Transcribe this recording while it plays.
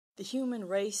The human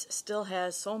race still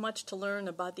has so much to learn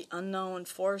about the unknown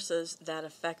forces that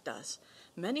affect us.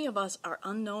 Many of us are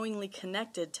unknowingly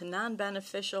connected to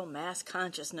non-beneficial mass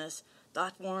consciousness,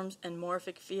 thought forms, and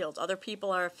morphic fields. Other people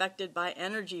are affected by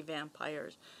energy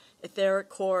vampires, etheric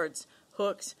cords,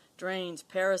 hooks, drains,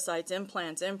 parasites,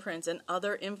 implants, imprints, and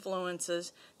other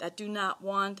influences that do not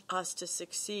want us to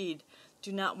succeed,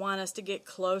 do not want us to get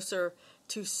closer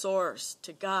to Source,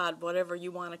 to God, whatever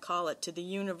you want to call it, to the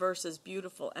universe's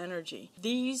beautiful energy.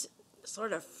 These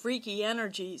sort of freaky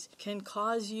energies can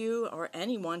cause you or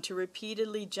anyone to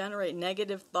repeatedly generate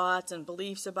negative thoughts and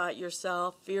beliefs about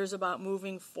yourself, fears about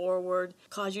moving forward,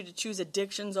 cause you to choose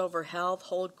addictions over health,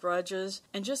 hold grudges,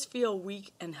 and just feel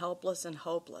weak and helpless and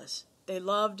hopeless. They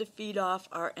love to feed off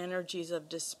our energies of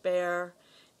despair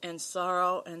and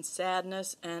sorrow and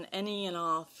sadness and any and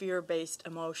all fear-based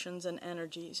emotions and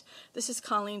energies. This is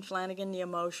Colleen Flanagan, the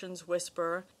Emotions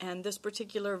Whisperer, and this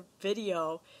particular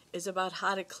video is about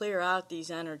how to clear out these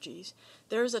energies.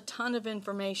 There's a ton of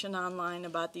information online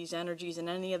about these energies and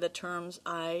any of the terms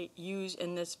I use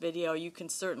in this video. You can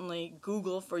certainly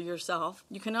Google for yourself.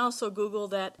 You can also Google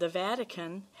that the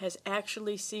Vatican has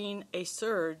actually seen a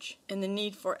surge in the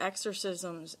need for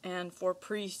exorcisms and for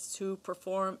priests who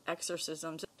perform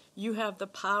exorcisms. You have the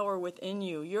power within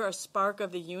you. You're a spark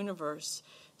of the universe.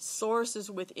 Source is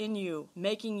within you,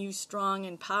 making you strong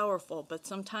and powerful. But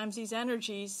sometimes these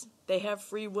energies, they have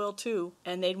free will too,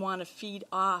 and they'd want to feed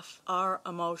off our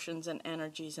emotions and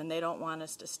energies, and they don't want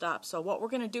us to stop. So what we're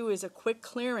going to do is a quick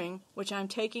clearing, which I'm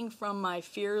taking from my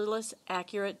Fearless,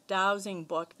 Accurate Dowsing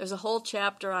book. There's a whole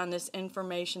chapter on this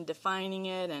information, defining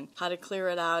it and how to clear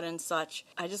it out and such.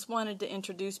 I just wanted to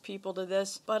introduce people to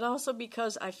this, but also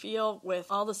because I feel with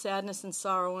all the sadness and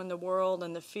sorrow in the world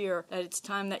and the fear that it's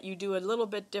time that you do a little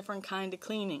bit different kind of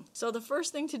cleaning. So the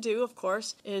first thing to do, of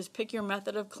course, is pick your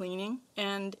method of cleaning,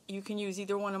 and you can use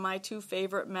either one of my two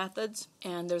favorite methods,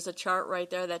 and there's a chart right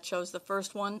there that shows the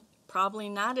first one. Probably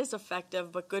not as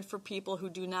effective, but good for people who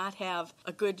do not have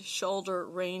a good shoulder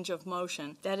range of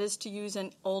motion. That is to use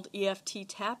an old EFT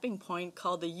tapping point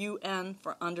called the UN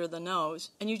for under the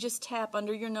nose. And you just tap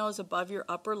under your nose above your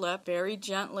upper lip very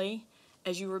gently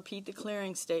as you repeat the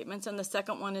clearing statements. And the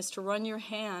second one is to run your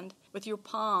hand with your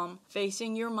palm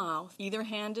facing your mouth. Either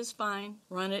hand is fine.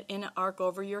 Run it in an arc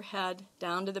over your head,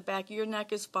 down to the back of your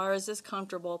neck as far as is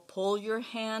comfortable. Pull your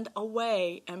hand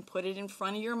away and put it in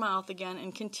front of your mouth again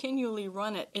and continually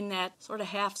run it in that sort of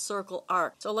half circle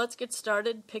arc. So let's get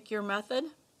started. Pick your method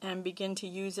and begin to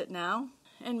use it now.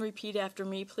 And repeat after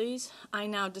me, please. I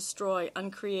now destroy,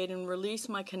 uncreate, and release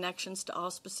my connections to all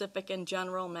specific and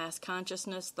general mass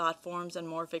consciousness, thought forms, and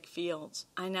morphic fields.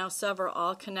 I now sever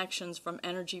all connections from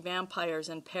energy vampires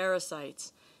and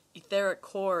parasites, etheric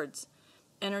cords,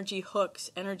 energy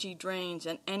hooks, energy drains,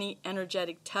 and any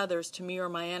energetic tethers to me or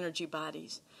my energy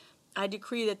bodies. I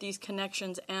decree that these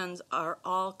connections' ends are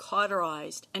all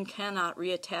cauterized and cannot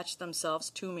reattach themselves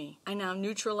to me. I now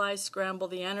neutralize, scramble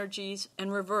the energies,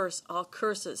 and reverse all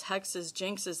curses, hexes,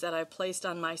 jinxes that I've placed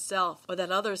on myself or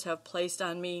that others have placed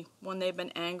on me when they've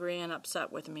been angry and upset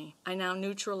with me. I now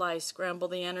neutralize, scramble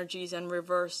the energies, and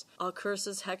reverse all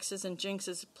curses, hexes, and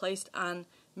jinxes placed on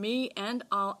me and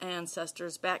all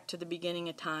ancestors back to the beginning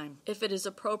of time. If it is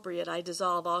appropriate, I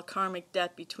dissolve all karmic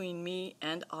debt between me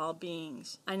and all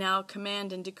beings. I now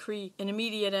command and decree an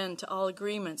immediate end to all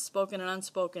agreements, spoken and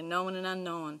unspoken, known and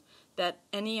unknown, that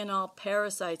any and all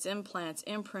parasites, implants,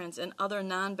 imprints, and other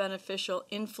non-beneficial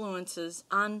influences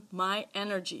on my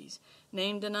energies,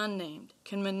 named and unnamed,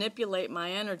 can manipulate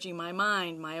my energy, my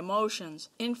mind, my emotions,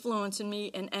 influencing me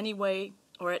in any way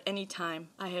or at any time.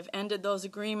 I have ended those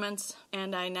agreements,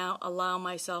 and I now allow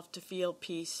myself to feel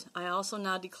peace. I also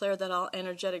now declare that all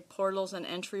energetic portals and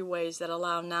entryways that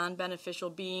allow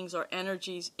non-beneficial beings or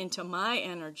energies into my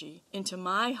energy, into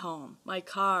my home, my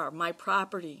car, my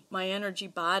property, my energy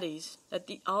bodies, that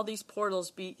all these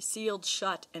portals be sealed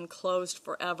shut and closed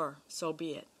forever. So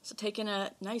be it. So taking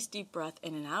a nice deep breath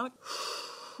in and out.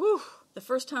 Whew. The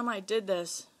first time I did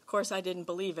this, of course I didn't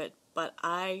believe it, but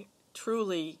I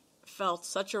truly felt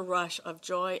such a rush of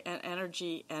joy and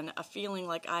energy and a feeling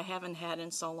like I haven't had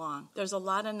in so long. There's a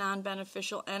lot of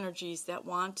non-beneficial energies that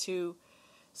want to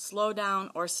slow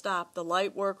down or stop the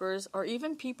light workers, or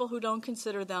even people who don't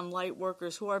consider them light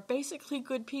workers, who are basically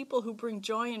good people who bring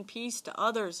joy and peace to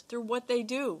others through what they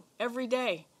do every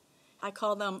day. I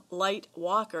call them light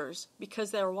walkers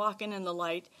because they're walking in the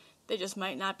light. They just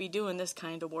might not be doing this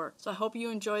kind of work. So I hope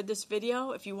you enjoyed this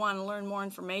video. If you want to learn more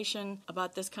information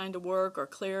about this kind of work or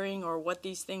clearing or what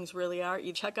these things really are,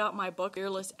 you check out my book,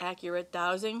 Fearless Accurate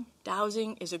Dowsing.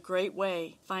 Dowsing is a great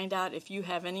way to find out if you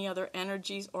have any other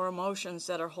energies or emotions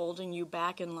that are holding you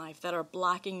back in life, that are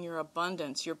blocking your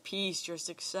abundance, your peace, your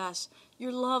success,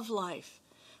 your love life.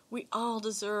 We all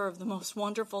deserve the most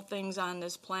wonderful things on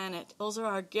this planet. Those are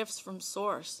our gifts from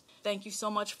Source. Thank you so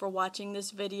much for watching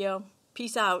this video.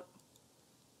 Peace out.